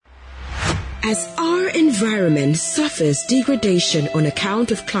As our environment suffers degradation on account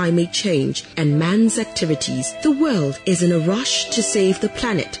of climate change and man's activities, the world is in a rush to save the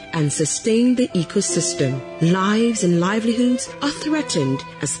planet and sustain the ecosystem. Lives and livelihoods are threatened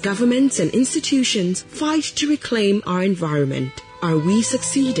as governments and institutions fight to reclaim our environment. Are we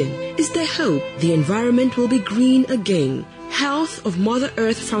succeeding? Is there hope the environment will be green again? Health of Mother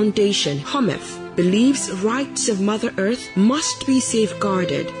Earth Foundation, HOMEF, believes rights of Mother Earth must be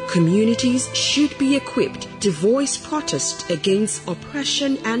safeguarded. Communities should be equipped to voice protest against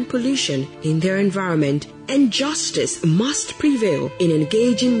oppression and pollution in their environment, and justice must prevail in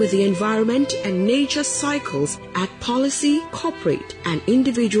engaging with the environment and nature cycles at policy, corporate, and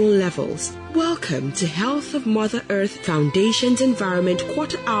individual levels. Welcome to Health of Mother Earth Foundation's Environment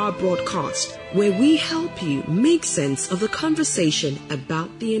Quarter Hour broadcast, where we help you make sense of the conversation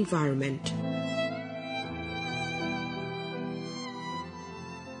about the environment.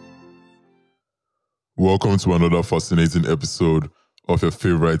 Welcome to another fascinating episode of your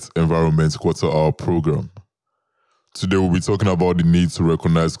favorite Environment Quarter Hour program. Today we'll be talking about the need to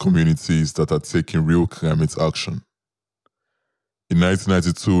recognize communities that are taking real climate action. In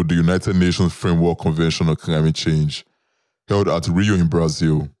 1992, the United Nations Framework Convention on Climate Change, held at Rio in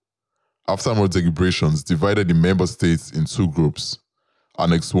Brazil, after more deliberations, divided the member states in two groups,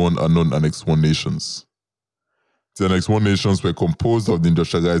 Annex I and non-Annex I nations. The Annex I nations were composed of the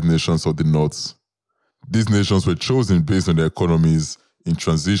industrialized nations of the North. These nations were chosen based on their economies in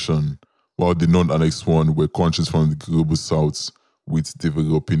transition, while the non-Annex I were countries from the global South with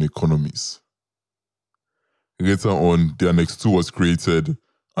developing economies. Later on, the Annex II was created,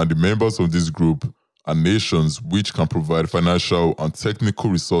 and the members of this group are nations which can provide financial and technical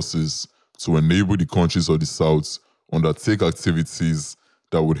resources to enable the countries of the South undertake activities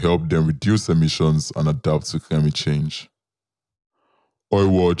that would help them reduce emissions and adapt to climate change.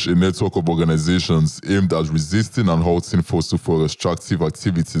 Oilwatch, a network of organizations aimed at resisting and halting fossil fuel extractive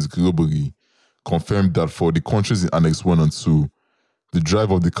activities globally, confirmed that for the countries in Annex I and II, the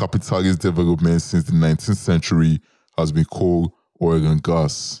drive of the capitalist development since the 19th century has been coal, oil, and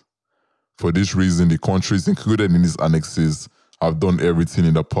gas. For this reason, the countries included in these annexes have done everything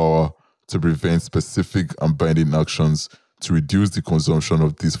in their power to prevent specific and binding actions to reduce the consumption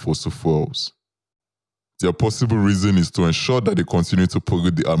of these fossil fuels. Their possible reason is to ensure that they continue to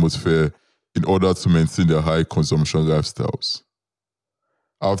pollute the atmosphere in order to maintain their high consumption lifestyles.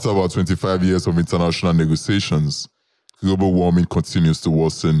 After about 25 years of international negotiations, global warming continues to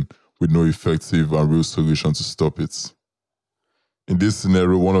worsen with no effective and real solution to stop it. In this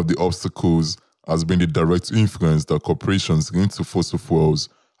scenario, one of the obstacles has been the direct influence that corporations linked to fossil fuels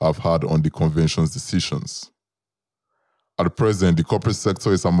have had on the Convention's decisions. At present, the corporate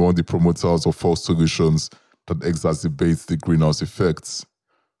sector is among the promoters of false solutions that exacerbate the greenhouse effects,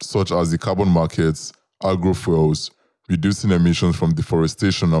 such as the carbon markets, agrofuels, reducing emissions from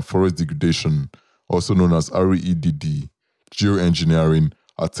deforestation and forest degradation, also known as REDD, geoengineering,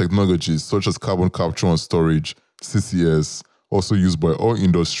 and technologies such as carbon capture and storage, CCS, also used by oil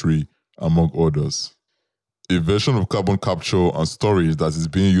industry, among others. A version of carbon capture and storage that is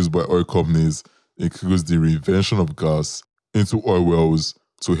being used by oil companies includes the reinvention of gas into oil wells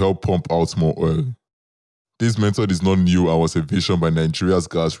to help pump out more oil. This method is not new and was envisioned by Nigeria's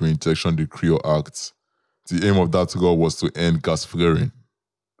Gas Reinjection Decree or Act. The aim of that law was to end gas flaring.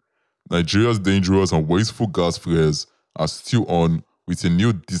 Nigeria's dangerous and wasteful gas flares are still on, with a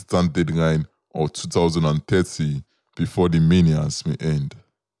new distant deadline of 2030 before the manias may end.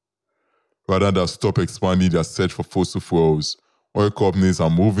 Rather than stop expanding their search for fossil fuels, oil companies are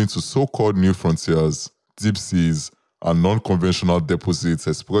moving to so-called new frontiers, deep seas, and non-conventional deposits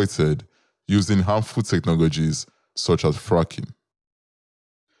exploited using harmful technologies such as fracking.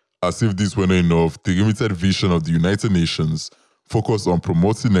 As if this were not enough, the limited vision of the United Nations focused on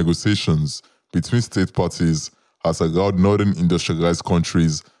promoting negotiations between state parties has allowed northern industrialized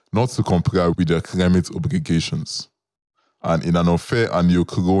countries not to comply with their climate obligations, and in an unfair and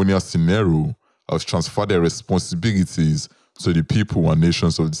neo-colonial scenario has transferred their responsibilities to the people and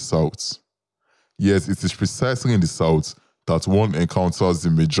nations of the South. Yet it is precisely in the South that one encounters the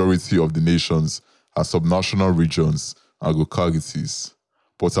majority of the nations as subnational regions and localities,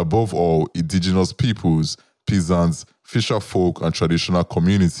 but above all, indigenous peoples, peasants, fisher folk, and traditional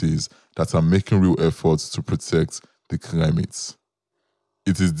communities that are making real efforts to protect the climate.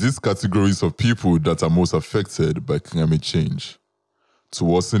 It is these categories of people that are most affected by climate change. To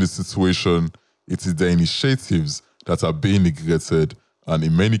worsen the situation, it is their initiatives that are being neglected and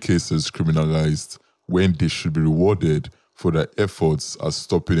in many cases criminalized when they should be rewarded for their efforts at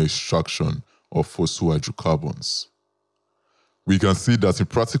stopping extraction of fossil hydrocarbons. We can see that in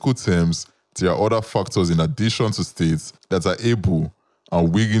practical terms, There are other factors in addition to states that are able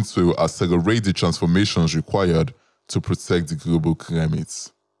and willing to accelerate the transformations required to protect the global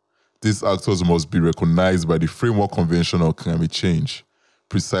climate. These actors must be recognized by the Framework Convention on Climate Change,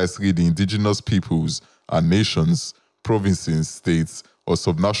 precisely the indigenous peoples and nations, provinces, states, or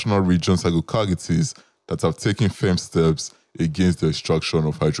subnational regions and localities that have taken firm steps against the extraction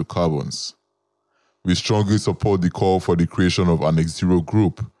of hydrocarbons. We strongly support the call for the creation of an Net-Zero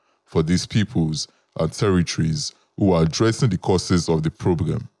group for these peoples and territories who are addressing the causes of the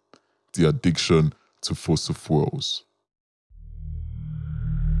problem, the addiction to fossil fuels.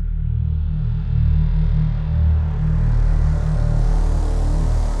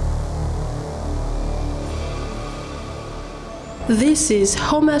 This is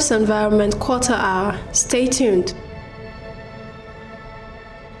HOMEF's Environment Quarter Hour. Stay tuned.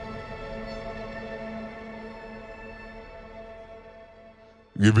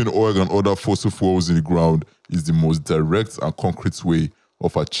 Leaving oil and other fossil fuels in the ground is the most direct and concrete way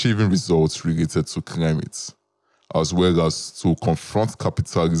of achieving results related to climate, as well as to confront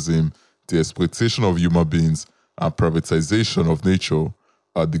capitalism, the exploitation of human beings, and privatization of nature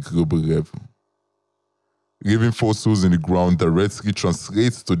at the global level. Leaving fossils in the ground directly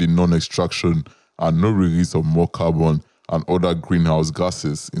translates to the non-extraction and no release of more carbon and other greenhouse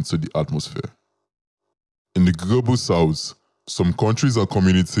gases into the atmosphere. In the global south, some countries and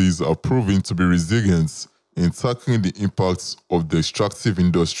communities are proving to be resilient in tackling the impacts of the extractive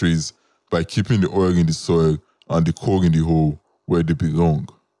industries by keeping the oil in the soil and the coal in the hole where they belong.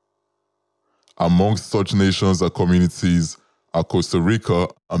 Amongst such nations and communities are Costa Rica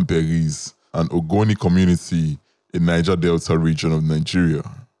and Belize, an Ogoni community in Niger Delta region of Nigeria.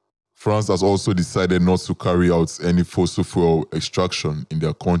 France has also decided not to carry out any fossil fuel extraction in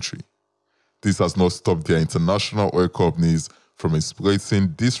their country. This has not stopped their international oil companies from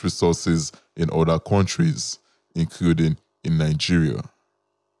exploiting these resources in other countries, including in Nigeria.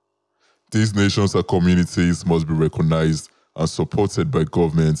 These nations and communities must be recognized and supported by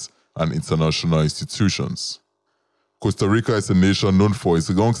governments and international institutions. Costa Rica is a nation known for its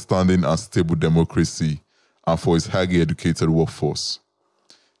long-standing and stable democracy and for its highly educated workforce.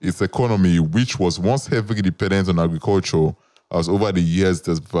 Its economy, which was once heavily dependent on agriculture, has over the years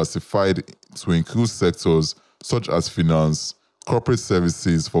diversified to include sectors such as finance, corporate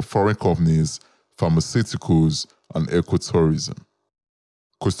services for foreign companies, pharmaceuticals, and ecotourism.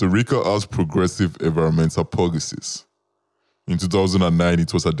 Costa Rica has progressive environmental policies. In 2009,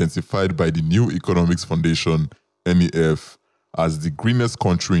 it was identified by the New Economics Foundation, NEF, as the greenest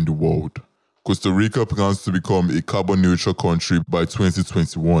country in the world. Costa Rica plans to become a carbon-neutral country by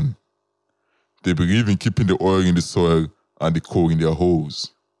 2021. They believe in keeping the oil in the soil and the coal in their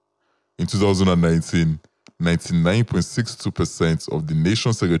holes. In 2019, 99.62% of the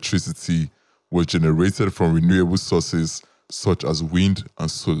nation's electricity was generated from renewable sources such as wind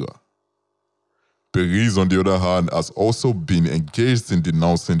and solar. Belize, on the other hand, has also been engaged in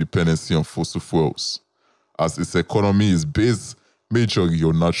denouncing dependency on fossil fuels, as its economy is based majorly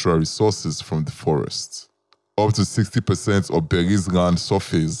on natural resources from the forests. Up to 60% of Belize's land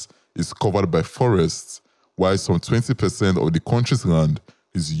surface is covered by forests, while some 20% of the country's land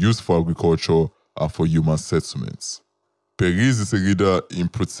is used for agriculture and for human settlements. Belize is a leader in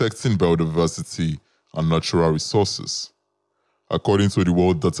protecting biodiversity and natural resources. According to the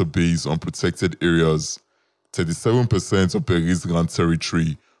World Database on Protected Areas, 37% of Belize's land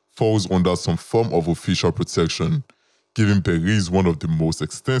territory falls under some form of official protection, giving Belize one of the most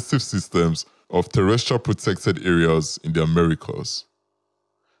extensive systems of terrestrial protected areas in the Americas.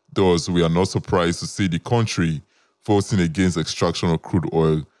 Thus, we are not surprised to see the country voting against extraction of crude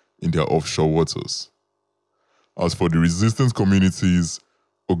oil in their offshore waters. As for the resistance communities,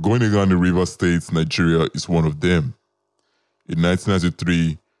 Ogoniland in Rivers State, Nigeria is one of them. In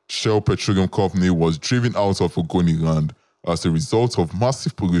 1993, Shell Petroleum Company was driven out of Ogoniland as a result of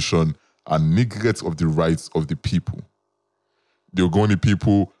massive pollution and neglect of the rights of the people. The Ogoni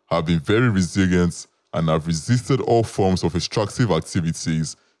people have been very resilient and have resisted all forms of extractive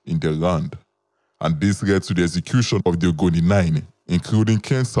activities in their land, and this led to the execution of the Ogoni 9, including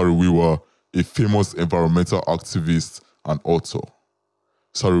Ken Saro-Wiwa, a famous environmental activist and author.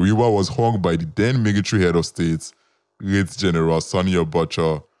 Saro-Wiwa was hung by the then military head of state, late General Sani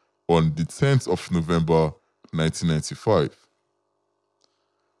Abacha, on the 10th of November 1995.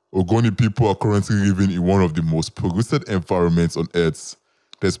 Ogoni people are currently living in one of the most polluted environments on Earth,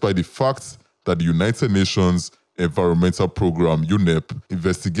 despite the fact that the United Nations Environmental Program, UNEP,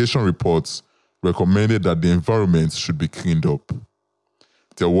 investigation reports recommended that the environment should be cleaned up.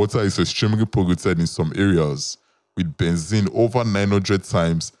 Their water is extremely polluted in some areas, with benzene over 900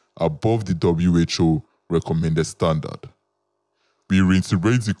 times above the WHO recommended standard. We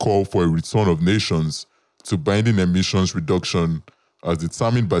reiterate the call for a return of nations to binding emissions reduction as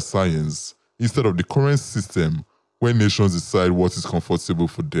determined by science instead of the current system where nations decide what is comfortable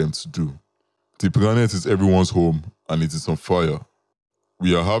for them to do. The planet is everyone's home and it is on fire.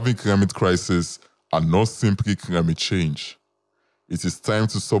 We are having climate crisis and not simply climate change. It is time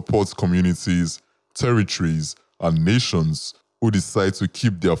to support communities, territories, and nations who decide to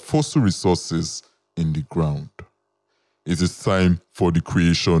keep their fossil resources in the ground. It is time for the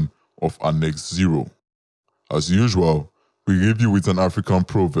creation of Annex Zero. As usual, we leave you with an African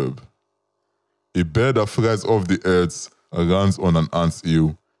proverb. A bird that flies off the earth and lands on an ant's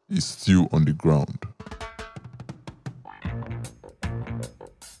hill is still on the ground.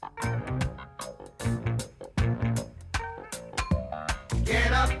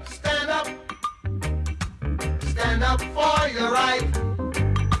 Get up, stand up for your right.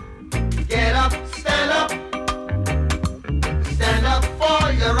 Get up, stand up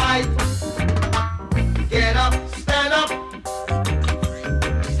for your right. Get up, stand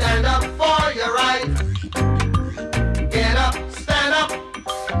up for your right. Get up, stand up,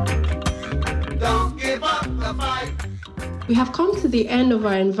 don't give up the fight. We have come to the end of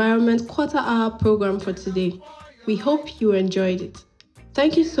our Environment Quarter Hour program for today. We hope you enjoyed it.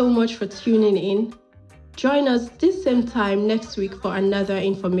 Thank you so much for tuning in. Join us this same time next week for another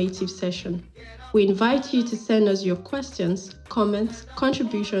informative session. We invite you to send us your questions, comments,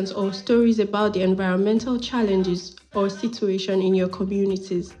 contributions, or stories about the environmental challenges or situation in your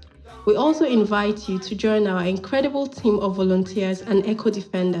communities. We also invite you to join our incredible team of volunteers and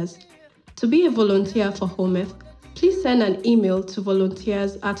eco-defenders. To be a volunteer for HOMEF, please send an email to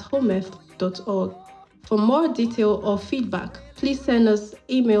volunteers@homef.org. For more detail or feedback, please send us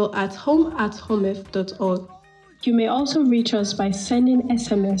email at home@homef.org. You may also reach us by sending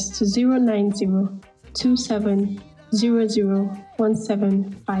SMS to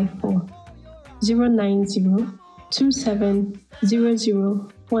 090-2700-1754.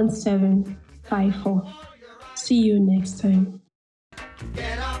 090-2700-1754. See you next time.